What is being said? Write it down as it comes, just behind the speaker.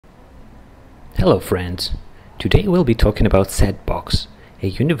Hello friends! Today we'll be talking about SetBox, a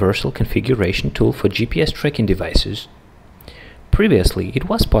universal configuration tool for GPS tracking devices. Previously, it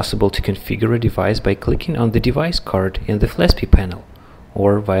was possible to configure a device by clicking on the device card in the flespi panel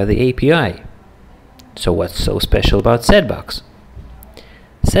or via the API. So what's so special about SetBox?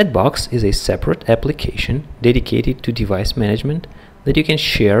 SetBox is a separate application dedicated to device management that you can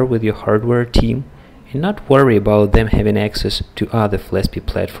share with your hardware team and not worry about them having access to other flespi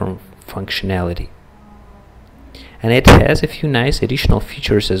platform functionality. And it has a few nice additional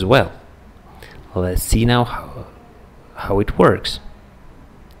features as well. Let's see now how it works.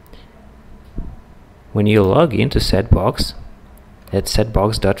 When you log into SetBox at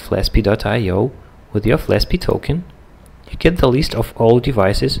setbox.flespi.io with your flespi token, you get the list of all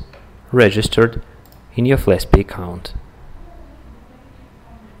devices registered in your flespi account.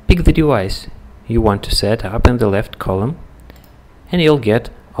 Pick the device you want to set up in the left column and you'll get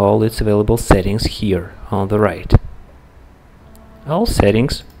all its available settings here on the right. All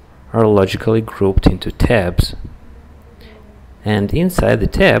settings are logically grouped into tabs, and inside the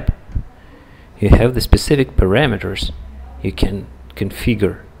tab you have the specific parameters you can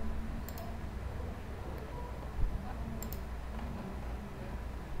configure.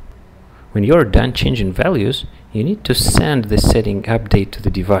 When you're done changing values, you need to send the setting update to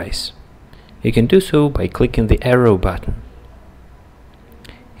the device. You can do so by clicking the arrow button.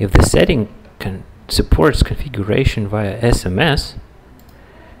 If the setting supports configuration via SMS,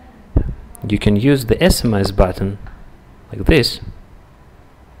 you can use the SMS button like this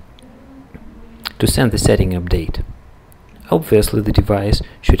to send the setting update. Obviously, the device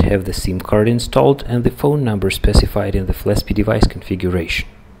should have the SIM card installed and the phone number specified in the flespi device configuration.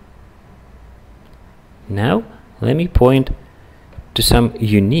 Now, let me point to some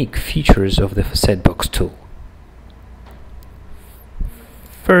unique features of the SetBox tool.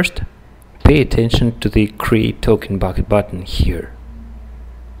 First, pay attention to the Cree token bucket button here.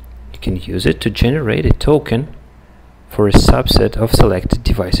 You can use it to generate a token for a subset of selected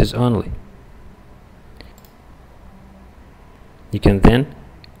devices only. You can then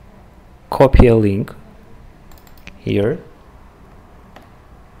copy a link here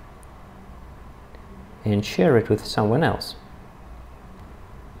and share it with someone else.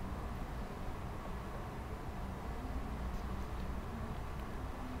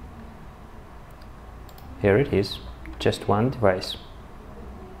 Here it is, just one device.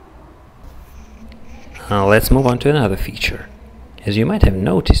 Now let's move on to another feature. As you might have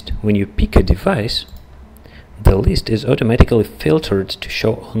noticed, when you pick a device, the list is automatically filtered to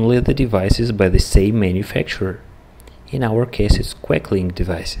show only the devices by the same manufacturer. In our case, it's QuackLink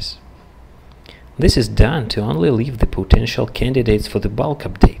devices. This is done to only leave the potential candidates for the bulk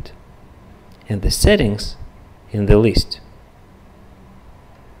update, and the settings in the list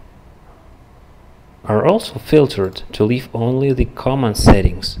are also filtered to leave only the common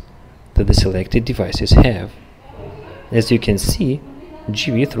settings that the selected devices have. As you can see,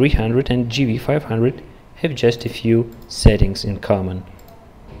 GV300 and GV500 have just a few settings in common.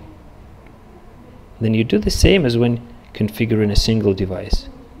 Then you do the same as when configuring a single device.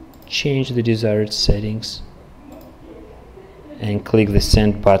 Change the desired settings and click the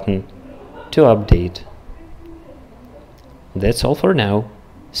send button to update. That's all for now.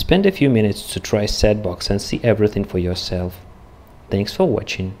 Spend a few minutes to try SetBox and see everything for yourself. Thanks for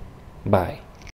watching. Bye.